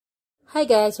Hi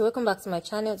guys, welcome back to my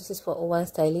channel. This is for O1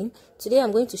 Styling. Today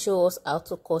I'm going to show us how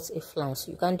to cut a flounce.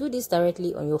 You can do this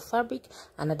directly on your fabric,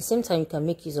 and at the same time you can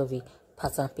make use of a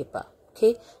pattern paper.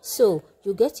 Okay, so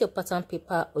you get your pattern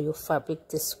paper or your fabric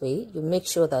this way. You make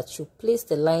sure that you place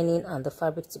the lining and the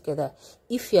fabric together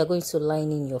if you are going to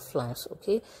line in your flounce.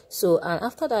 Okay, so and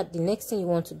after that, the next thing you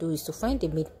want to do is to find the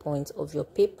midpoint of your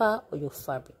paper or your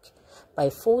fabric. By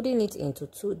folding it into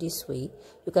two this way,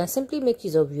 you can simply make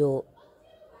use of your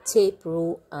tape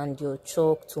rule and your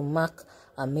chalk to mark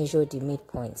and measure the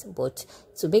midpoint, but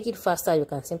to make it faster you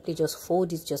can simply just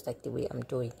fold it just like the way I'm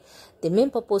doing. The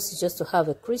main purpose is just to have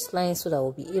a crease line so that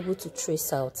we'll be able to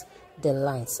trace out the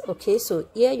lines. Okay, so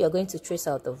here you're going to trace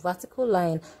out the vertical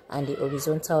line and the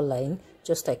horizontal line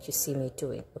just like you see me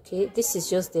doing. Okay, this is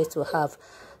just there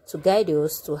to guide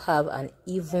us to have an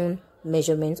even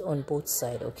measurement on both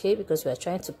sides. Okay, because we are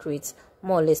trying to create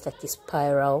more or less like a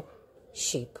spiral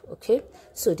shape. Okay,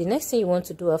 so the next thing you want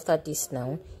to do after this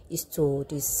now is to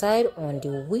decide on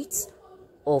the width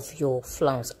of your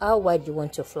flounce. How wide you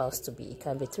want your flounce to be. It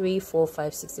can be 3, 4,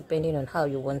 5, 6 depending on how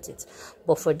you want it,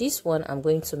 but for this one I'm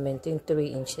going to maintain 3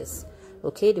 inches.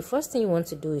 Okay, the first thing you want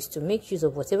to do is to make use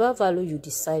of whatever value you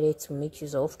decided to make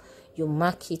use of. You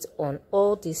mark it on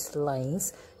all these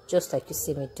lines just like you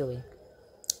see me doing.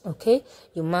 Okay,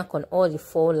 you mark on all the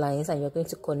 4 lines and you're going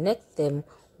to connect them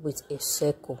with a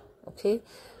circle. Okay,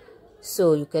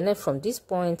 so you connect from this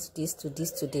point, this to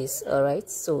this to this. All right,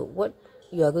 so what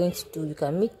you are going to do, you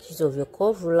can make use of your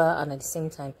curve ruler, and at the same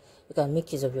time you can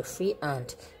make use of your free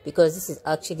hand, because this is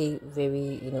actually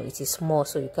very, it is small,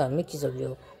 so you can make use of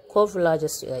your curve ruler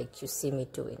just like you see me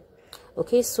doing.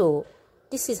 Okay, so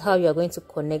this is how you are going to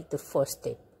connect the first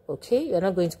step. Okay, you're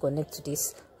not going to connect to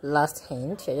this last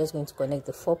hand, you're just going to connect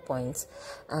the 4 points,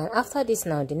 and after this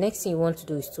now the next thing you want to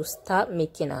do is to start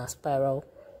making a spiral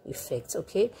effect.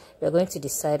 Okay, you're going to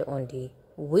decide on the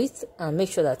width and make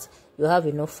sure that you have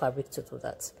enough fabric to do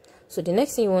that. So the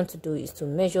next thing you want to do is to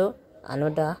measure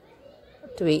another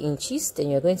 3 inches,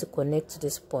 then you're going to connect to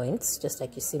these points just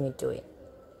like you see me doing.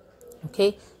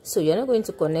 Okay, so you're not going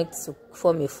to connect to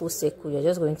form a full circle, you're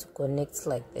just going to connect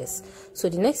like this. So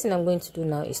the next thing I'm going to do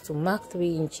now is to mark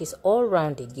 3 inches all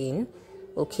around again.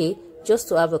 Okay, just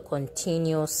to have a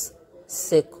continuous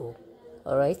circle.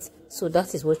 All right, so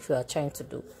that is what you are trying to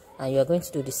do, and you are going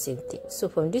to do the same thing. So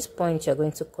from this point you're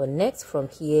going to connect from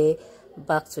here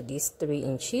back to this 3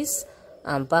 inches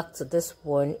and back to this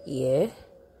one here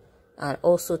and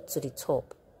also to the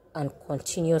top, and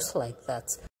continuous like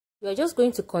that. You are just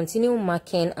going to continue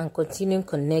marking and continue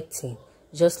connecting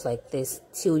just like this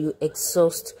till you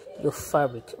exhaust your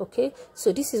fabric. Okay,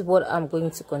 so this is what I'm going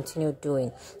to continue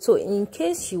doing. So in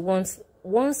case you want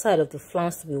one side of the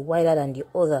flounce to be wider than the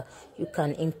other, you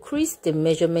can increase the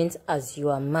measurement as you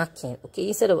are marking. Okay,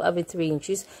 instead of having 3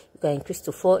 inches, you can increase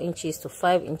to 4 inches to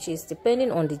 5 inches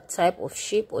depending on the type of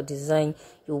shape or design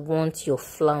you want your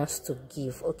flounce to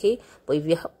give. Okay, but if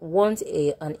you want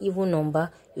an even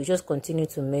number, you just continue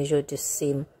to measure the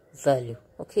same value.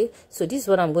 Okay, so this is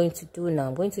what I'm going to do now.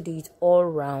 I'm going to do it all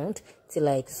round till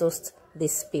I exhaust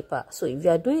this paper. So if you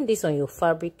are doing this on your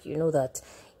fabric, you know that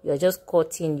you are just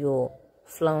cutting your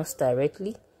flounce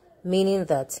directly, meaning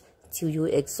that till you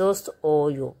exhaust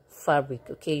all your fabric.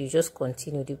 Okay, you just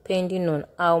continue depending on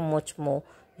how much more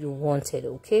you wanted.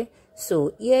 Okay,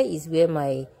 so here is where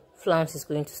my flounce is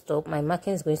going to stop. My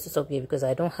marking is going to stop here because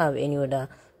I don't have any other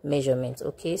measurements.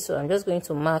 Okay, so I'm just going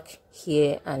to mark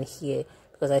here and here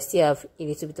because I still have a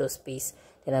little bit of space.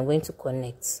 Then I'm going to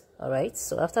connect. All right,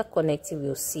 so after connecting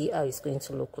we'll see how it's going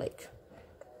to look like.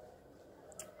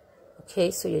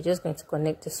 Okay, so you're just going to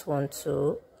connect this one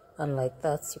too, and like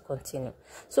that you continue.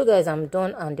 So guys, I'm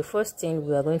done, and the first thing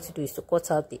we are going to do is to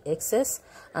cut out the excess.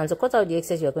 And to cut out the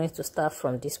excess, you're going to start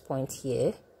from this point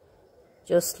here.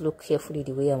 Just look carefully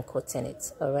the way I'm cutting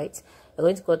it. All right, you're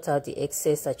going to cut out the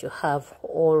excess that you have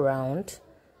all around.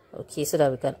 Okay, so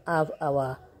that we can have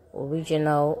our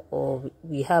original, or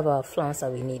we have our flounce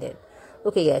that we needed.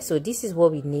 Okay guys, so this is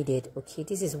what we needed. Okay,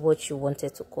 this is what you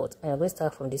wanted to cut, and I'm going to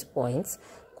start from this point,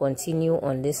 continue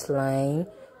on this line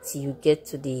till you get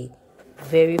to the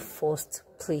very first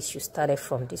place you started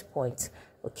from this point.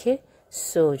 Okay,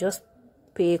 so just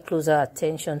pay closer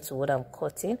attention to what I'm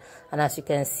cutting, and as you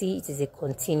can see, it is a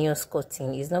continuous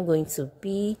cutting. It's not going to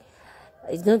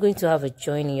have a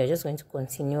joining. You're just going to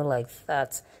continue like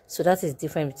that. So that is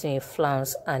different between a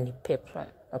flounce and a peplum.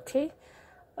 Okay,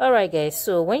 all right guys,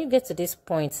 so when you get to this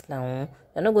point now,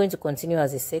 you're not going to continue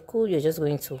as a circle, you're just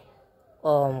going to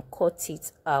cut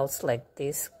it out like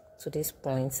this to this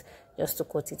point, just to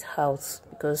cut it out,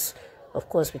 because of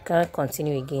course we can't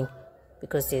continue again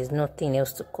because there's nothing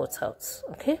else to cut out.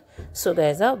 Okay, so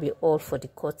guys, that'll be all for the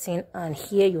cutting. And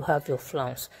here you have your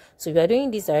flounce. So if you are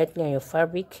doing this directly on your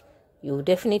fabric, you will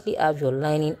definitely have your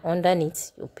lining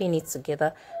underneath. You pin it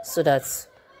together so that,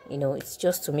 you know, it's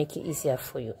just to make it easier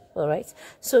for you. All right,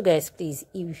 so guys, please,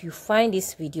 if you find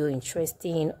this video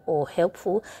interesting or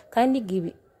helpful, kindly give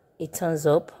it a thumbs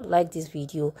up, like this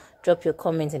video, drop your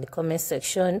comments in the comment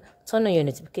section, turn on your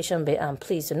notification bell, and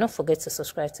please do not forget to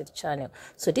subscribe to the channel.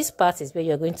 So this part is where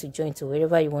you're going to join to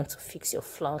wherever you want to fix your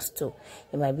flounce to.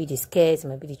 It might be the skirt, it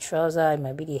might be the trouser, it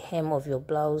might be the hem of your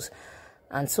blouse,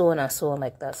 and so on and so on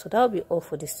like that. So that'll be all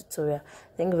for this tutorial.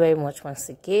 Thank you very much once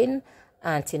again,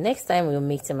 and till next time, we'll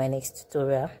meet in my next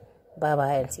tutorial. Bye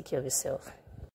bye, and take care of yourself.